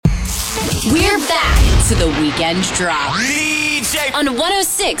We're back to the weekend drop DJ on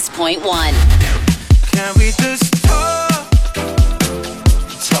 106.1. Can we just talk?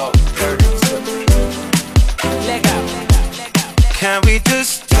 Talk dirty to me. Let go. Can we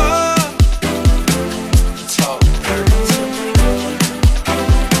just talk? Talk dirty to me.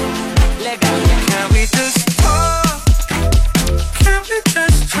 Let go. Can we just talk? Can we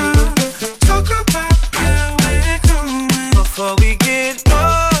just talk? Talk about where we're going before we get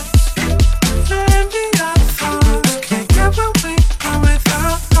lost.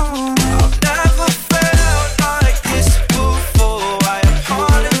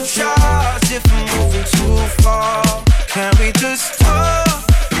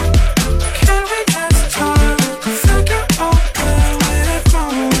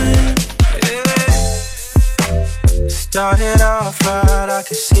 Started off right, I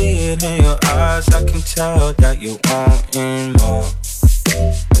can see it in your eyes. I can tell that you wanting more.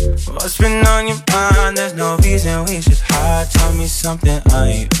 What's been on your mind? There's no reason we should hide. Tell me something I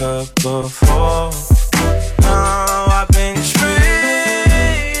ain't heard before. Now I've been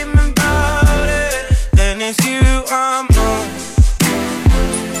dreaming about it, and it's you I'm on.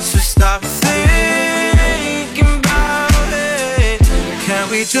 So stop thinking about it. Can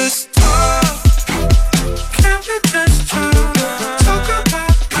we just talk? Can we just talk? Talk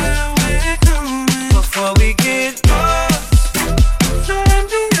about where we're going before we get lost. Let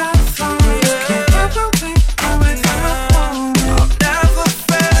me our thoughts. Can't get away without knowing. I've never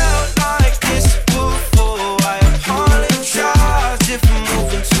felt like this before. I apologize if I'm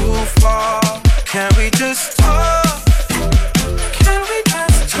moving too far. Can we just talk? Can we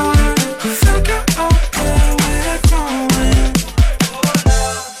just talk? Figure out where we're going.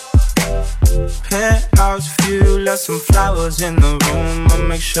 Penthouse view, left some flowers in the room. I'll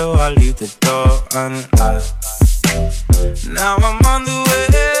make sure I leave the door unlocked. Now I'm on the way,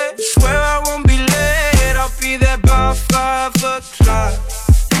 swear I won't be late. I'll be there by 5 o'clock.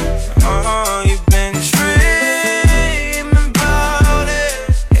 Oh, you've been dreaming about it,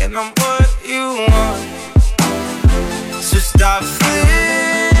 and I'm what you want. So stop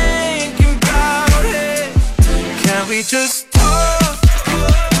thinking about it. Can we just talk?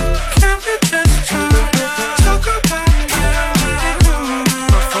 Can we just talk? Talk about where we're going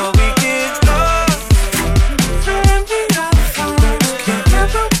before we get lost. Let me our thoughts. Can't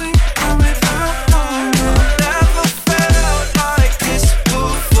get away without knowing. I've never felt like this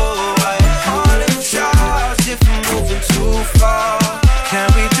before. I apologize if I'm moving too far. Can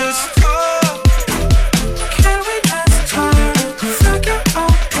we just talk? Can we just talk? Figure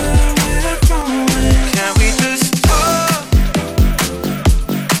out where we're going. Can we just talk?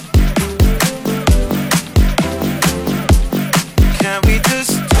 Can we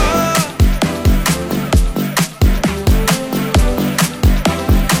just talk?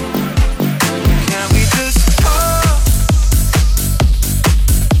 Can we just talk?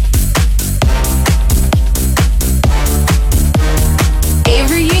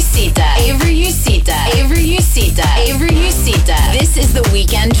 Avery Usita, Avery Usita, Avery Usita, Avery Usita. This is the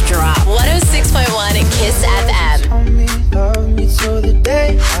weekend drop. 106.1 Kiss FM. Told me, love me till the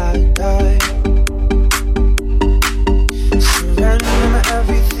day I die. Surrender my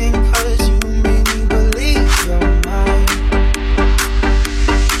everything, cause you made me believe you're mine.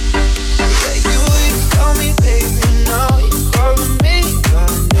 Yeah, you tell me, baby, now you're calling me by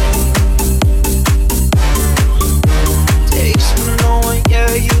name. Takes me knowing,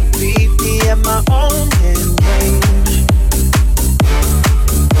 yeah, you beat me at my own hand range.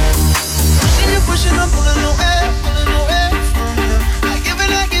 Pushing, I'm pulling away from you. I give it,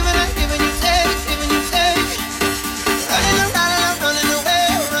 you take, giving you take. Running around and I'm running away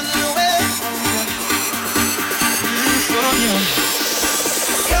from you.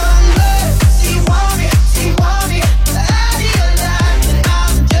 Young blood, she want me, out of your life, and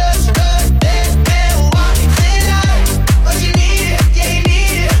I'm just a dead man walking tonight. But you need it, yeah, you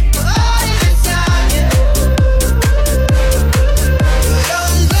need it, all of the time, yeah.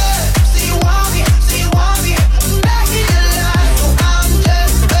 Young blood, she want me, back in your life, so I'm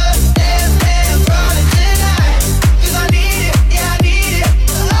just a dead man running tonight. 'Cause I need it, yeah, I need it,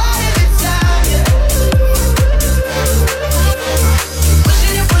 all of the time, yeah.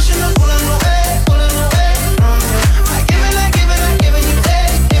 Pushing, I'm pulling away from you. I give it, you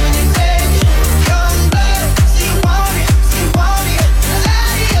take, giving you take. Young blood, she want me, out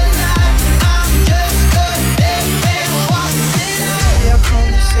of your life, and I'm just a dead man walking tonight. Our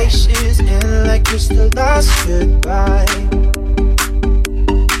conversations end like it's the last goodbye.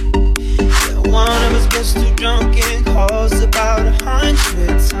 Yeah, one of us gets too drunk and calls about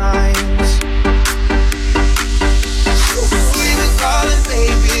 100 times. So who you calling,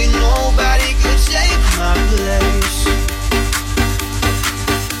 baby? Nobody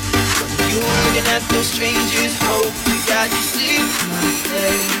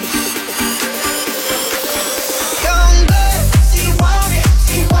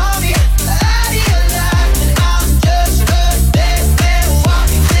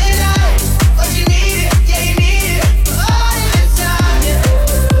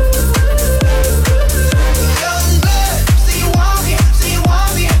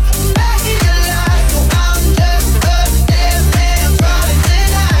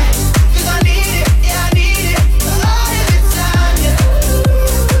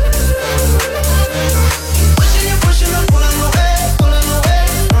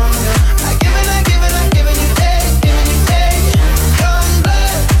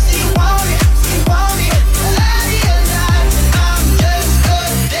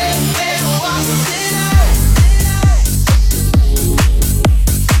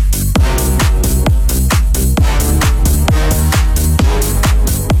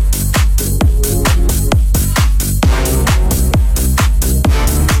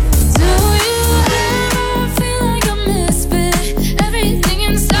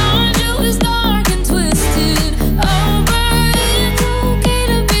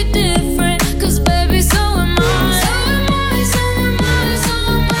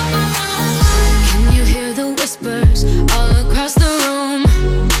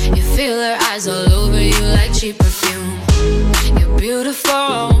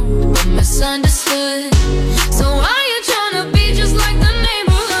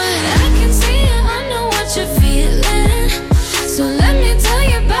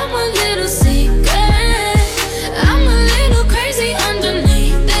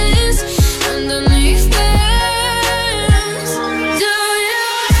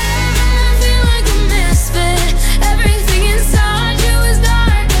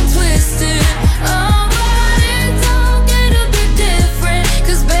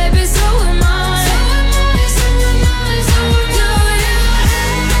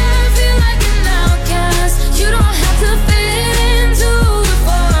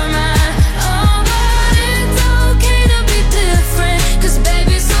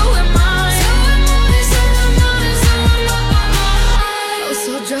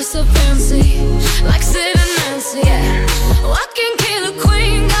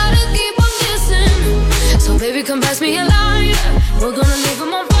We're gonna leave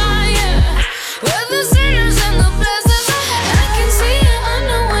them on fire. We're the sinners and the blessings. I can see it, I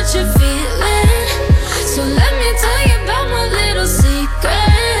know what you're feeling. So let me tell you about my little secret.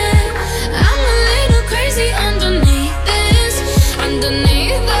 I'm a little crazy underneath this,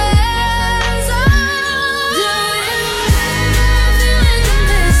 underneath this.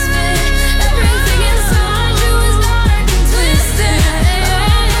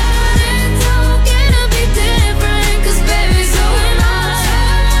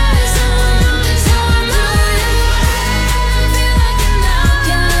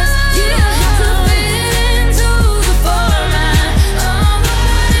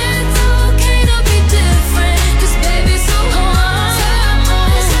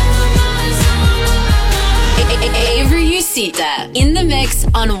 In the mix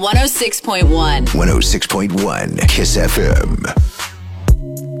on 106.1. 106.1 Kiss FM.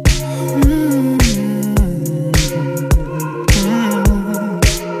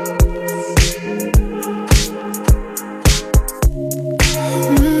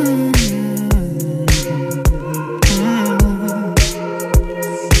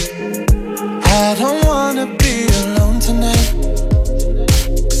 I don't wanna be alone tonight.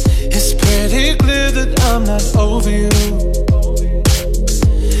 It's pretty clear that I'm not over you.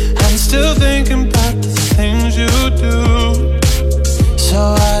 Still thinking about the things you do. So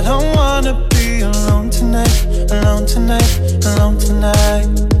I don't wanna be alone tonight, alone tonight, alone tonight.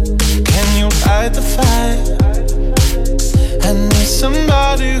 Can you fight the fight? I need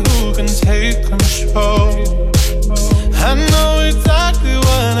somebody who can take control. I know exactly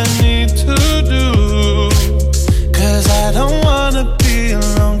what I need to do. Cause I don't wanna be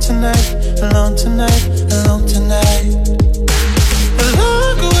alone tonight, alone tonight, alone tonight.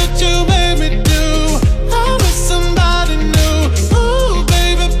 Look what you made me do. I'm with somebody new. Ooh,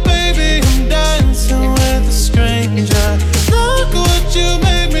 baby, baby, I'm dancing with a stranger. Look what you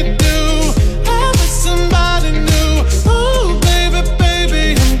made me do. I'm with somebody new. Ooh, baby, baby,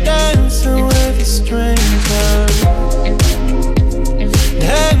 I'm dancing with a stranger.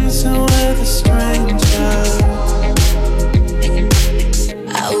 Dancing with a stranger.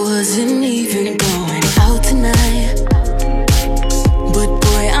 I wasn't even going out tonight, but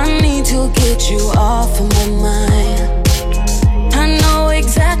boy, I need to get you off of my mind. I know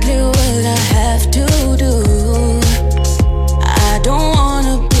exactly what I have to do. I don't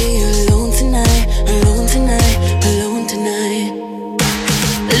wanna be alone tonight, alone tonight, alone tonight.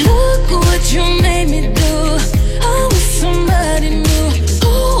 Look what you made me do. I'm with somebody new.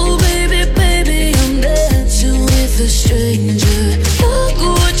 Oh, baby, baby, I'm dancing with a stranger. Look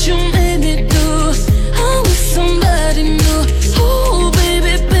what you made me do. I'm with somebody new. Oh,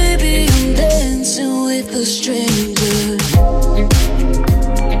 baby, baby, I'm dancing with a stranger.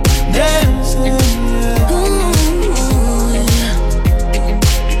 Dancing, yeah. Ooh, yeah.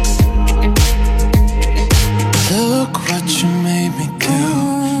 Look what you made me do.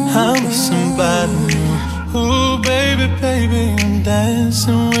 I'm with somebody new. Ooh, baby, baby, I'm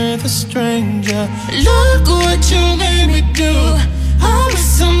dancing with a stranger. Look what you made me do. I'm with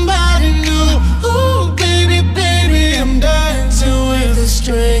somebody new. Ooh, baby, baby, I'm dancing with a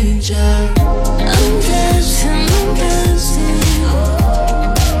stranger. I'm dancing, I'm dancing.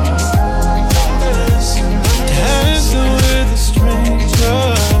 Dancing with a stranger.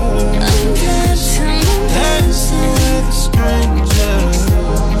 I'm dancing, I'm Dancing with a stranger.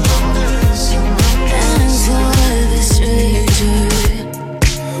 dancing with a stranger.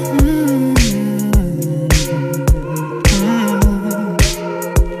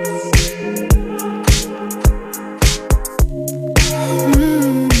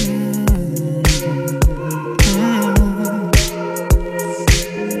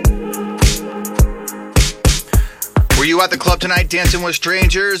 Were you at the club tonight dancing with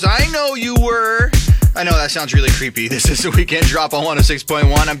strangers? I know you were. I know that sounds really creepy. This is the Weekend Drop on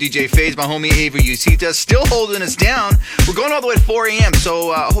 106.1. I'm DJ FaZe, my homie Avery Usita, still holding us down. We're going all the way to 4 a.m.,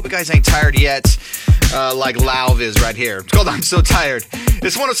 so I hope you guys ain't tired yet, like Lauv is right here. It's called I'm So Tired.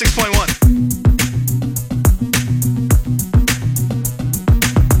 It's 106.1.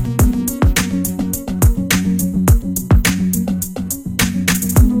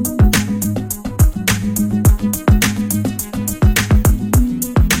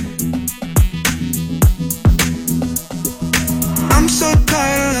 I'm so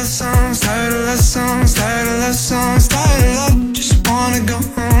tired of love songs, tired of love songs, tired of love songs, tired of love. Just wanna go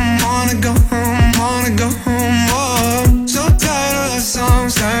home, wanna go home, wanna go home. Oh, so tired of love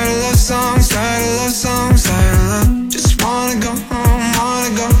songs, tired of love songs, tired of love songs, tired of love. Just wanna go home, wanna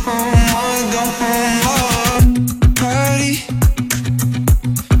go home, wanna go home. Oh, party,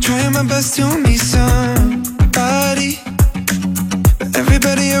 trying my best to meet somebody.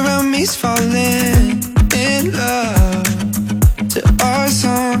 he's falling in love to our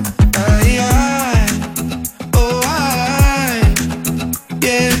song.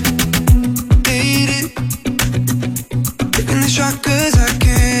 Yeah, hate it. Taking the shot cause I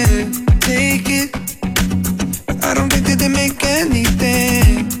can't take it. But I don't think that they make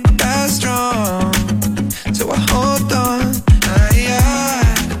anything that strong. So I hold on. Yeah.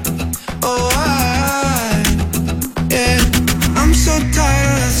 I'm so tired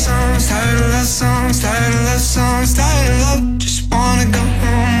of love songs, tired of love songs, tired of love songs, tired of love. Just wanna go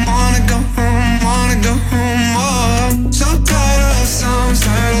home, wanna go home, wanna go home. Oh, so tired of love songs,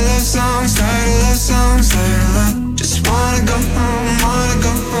 tired of love songs, tired of love songs, tired of love. Just wanna go home, wanna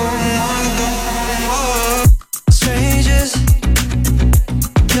go home, wanna go home. Oh, strangers,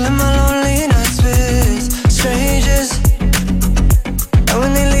 killing my lonely nights with strangers. And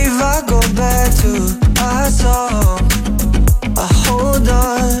when they leave, I go back to our song. I hold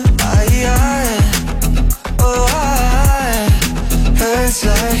on, hurts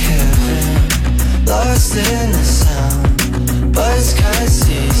like heaven, lost in the sound. Buzzcut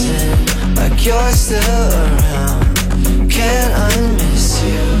season, like you're still around. Can't unmiss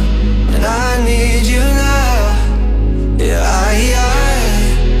you, and I need you now. Yeah, yeah.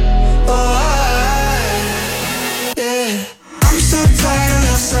 I'm so tired of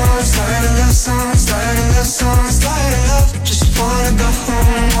love songs, tired of love songs, tired of love songs, tired of love. Just wanna go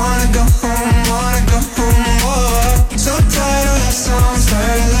home, wanna go home, wanna go home. Oh, so tired of love songs,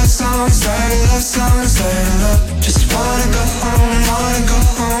 tired of love songs, tired of love songs, tired of love. Just wanna go home, wanna go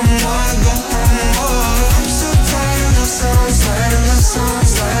home, wanna go home. Oh, I'm so tired of love songs, tired of love songs,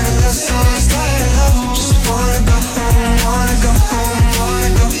 tired of love songs, tired of love. Just wanna go home, wanna go home, wanna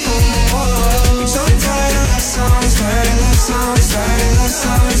go home. Oh, I'm so tired of love songs, tired of love songs, tired of love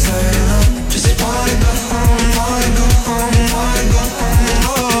songs, tired of love. Just wanna go home, wanna go home, wanna go home.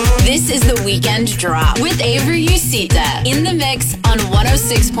 Oh. This is the Weekend Drop with Avery Usita in the mix on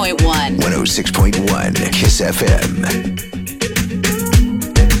 106.1. 106.1 Kiss FM.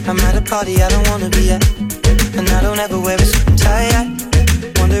 I'm at a party I don't wanna be at, and I don't ever wear a suit and tie.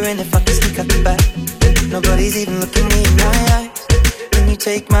 Wondering if I can sneak out the back. Nobody's even looking me in my eyes. When you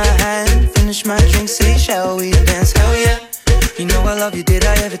take my hand, finish my drink, say shall we dance? Hell yeah. You know I love you, did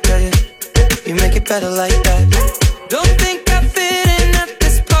I ever tell you? You make it better like that. Don't think I fit in at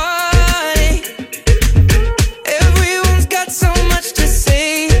this party. Everyone's got so much to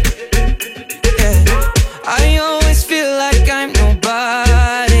say. Yeah, I always feel like I'm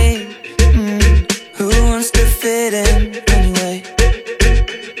nobody. Who wants to fit in anyway?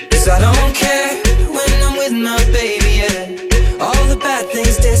 'Cause I don't care when I'm with my baby, yeah. All the bad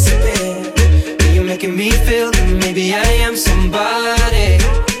things disappear. You're making me feel that maybe I am somebody.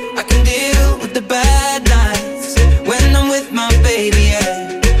 I can deal with the bad nights when I'm with my baby, yeah.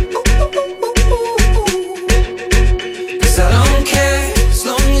 'Cause I don't care as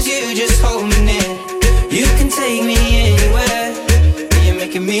long as you just hold me near. You can take me anywhere. You're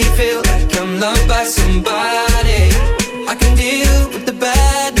making me feel like I'm loved by somebody. I can deal with the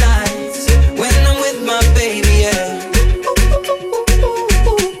bad nights when I'm with my baby, yeah.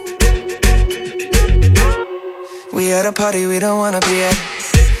 We at a party we don't wanna be at.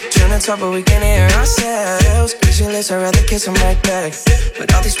 Trying to talk but we can hear ourselves. Pictureless, I'd rather kiss them right back. But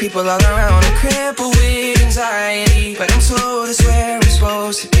all these people all around are crippled with anxiety. But I'm told it's where I'm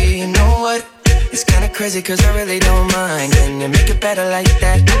supposed to be. You know what? It's kinda crazy 'cause I really don't mind. Can you make it better like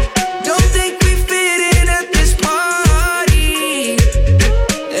that? Don't think we fit in at this party.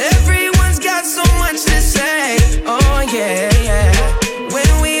 Everyone's got so much to say. Oh yeah, yeah.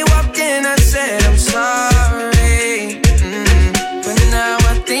 When we walked in I said I'm sorry. But now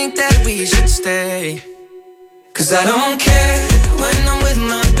I think that we should stay. 'Cause I don't care when I'm with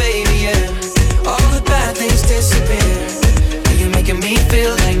my baby, yeah. All the bad things disappear. You're making me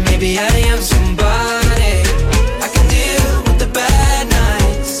feel like maybe I am somebody. I can deal with the bad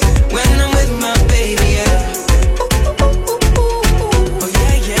nights when I'm with my baby, yeah. Oh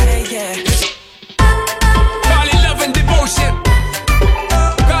yeah, yeah, yeah. Call it love and devotion.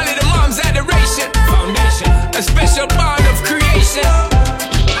 Call it a mom's adoration. Foundation, a special bond of creation.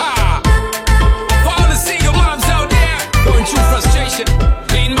 For all the single moms out there going through frustration,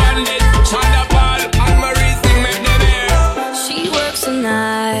 clean bandit, China Paul, and Marie thing make them air. She works the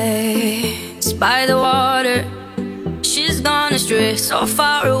nights by the water. She's gone astray, so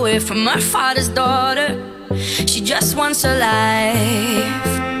far away from her father's daughter. She just wants a life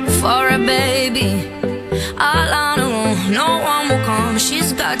for a baby. All on her own, no one will come. She's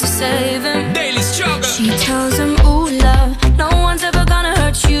got to save him. Daily struggle. She tells him, ooh, love, no one's ever gonna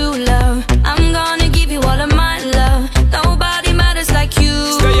hurt you, love. I'm gonna give you all of my love. Nobody matters like you.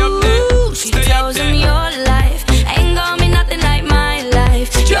 Stay up there.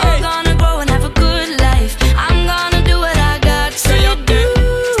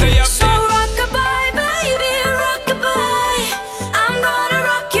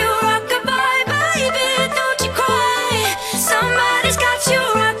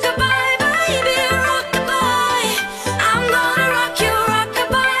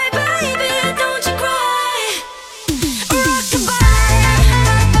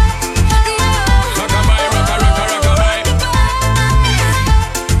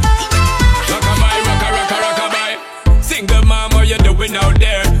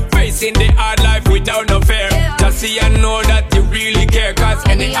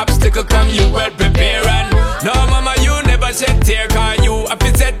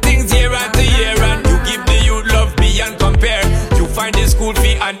 school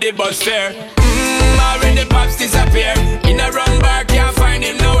fee and the bus fare. Already pops disappear. In a run bar, can't find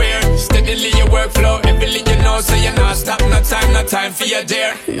him nowhere. Steadily your workflow, everything you know, so you're not stop, no time for your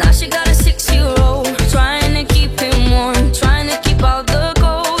dear. Now she got a 6-year-old, trying to keep him warm, trying to keep all the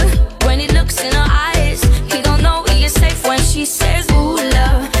gold. When he looks in her eyes, he don't know he is safe when she says, ooh,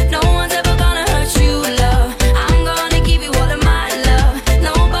 love, no one's ever gonna hurt you, love. I'm gonna give you all of my love.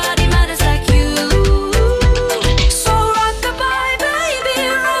 Nobody matters like you. So rock-a-bye, baby,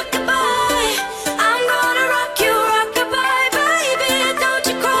 rock-a-bye. I'm gonna rock you, rock-a-bye, baby, don't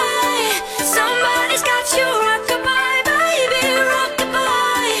you cry. Somebody's got you, rock-a-bye, baby,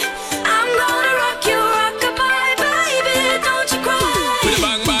 rock-a-bye. I'm gonna rock you, rock-a-bye, baby, don't you cry. With a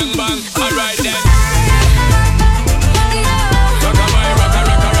bang, bang, bang, alright then.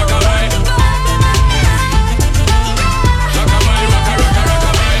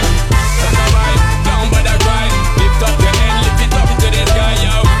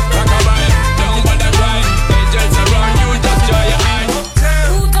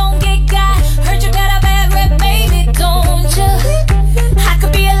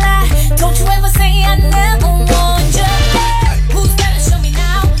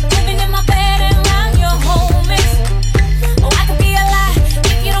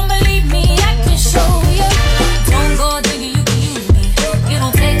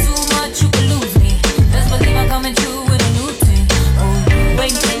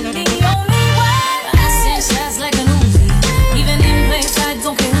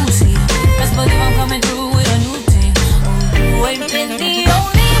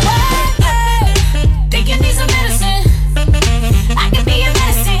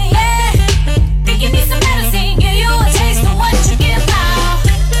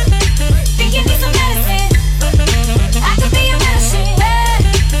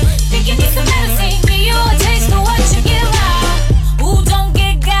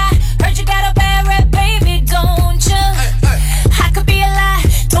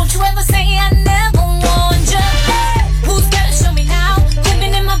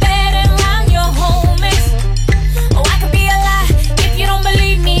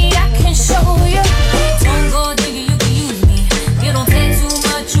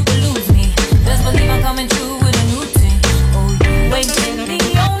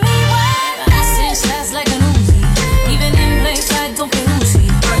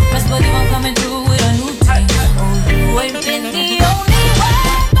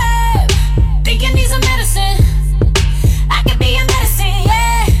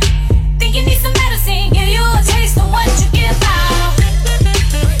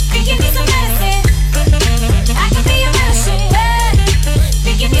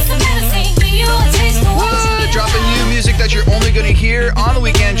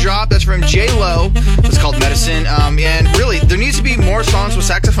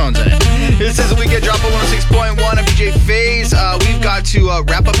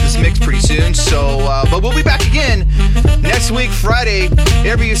 Wrap up this mix pretty soon, but we'll be back again next week, Friday.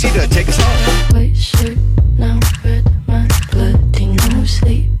 Every you see to take us home. White shirt, now red, my bloody nose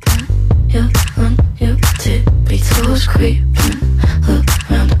sleeping. You're on your tippy toes, creeping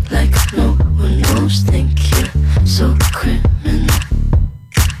around like no one knows. Think you're so criminal.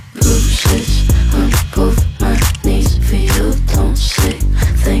 Bruises on both my knees for you. Don't say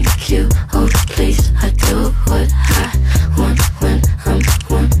thank you, oh please. I do what I want when I'm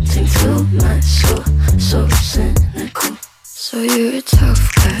wanting to. My soul, so cynical. So you're a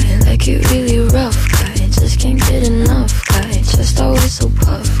tough guy, like you really rough guy. Just can't get enough guy, just always so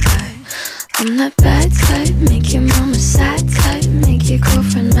puff guy. I'm that bad type, make your mama sad type, make your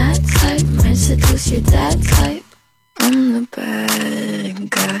girlfriend mad type, might seduce your dad type.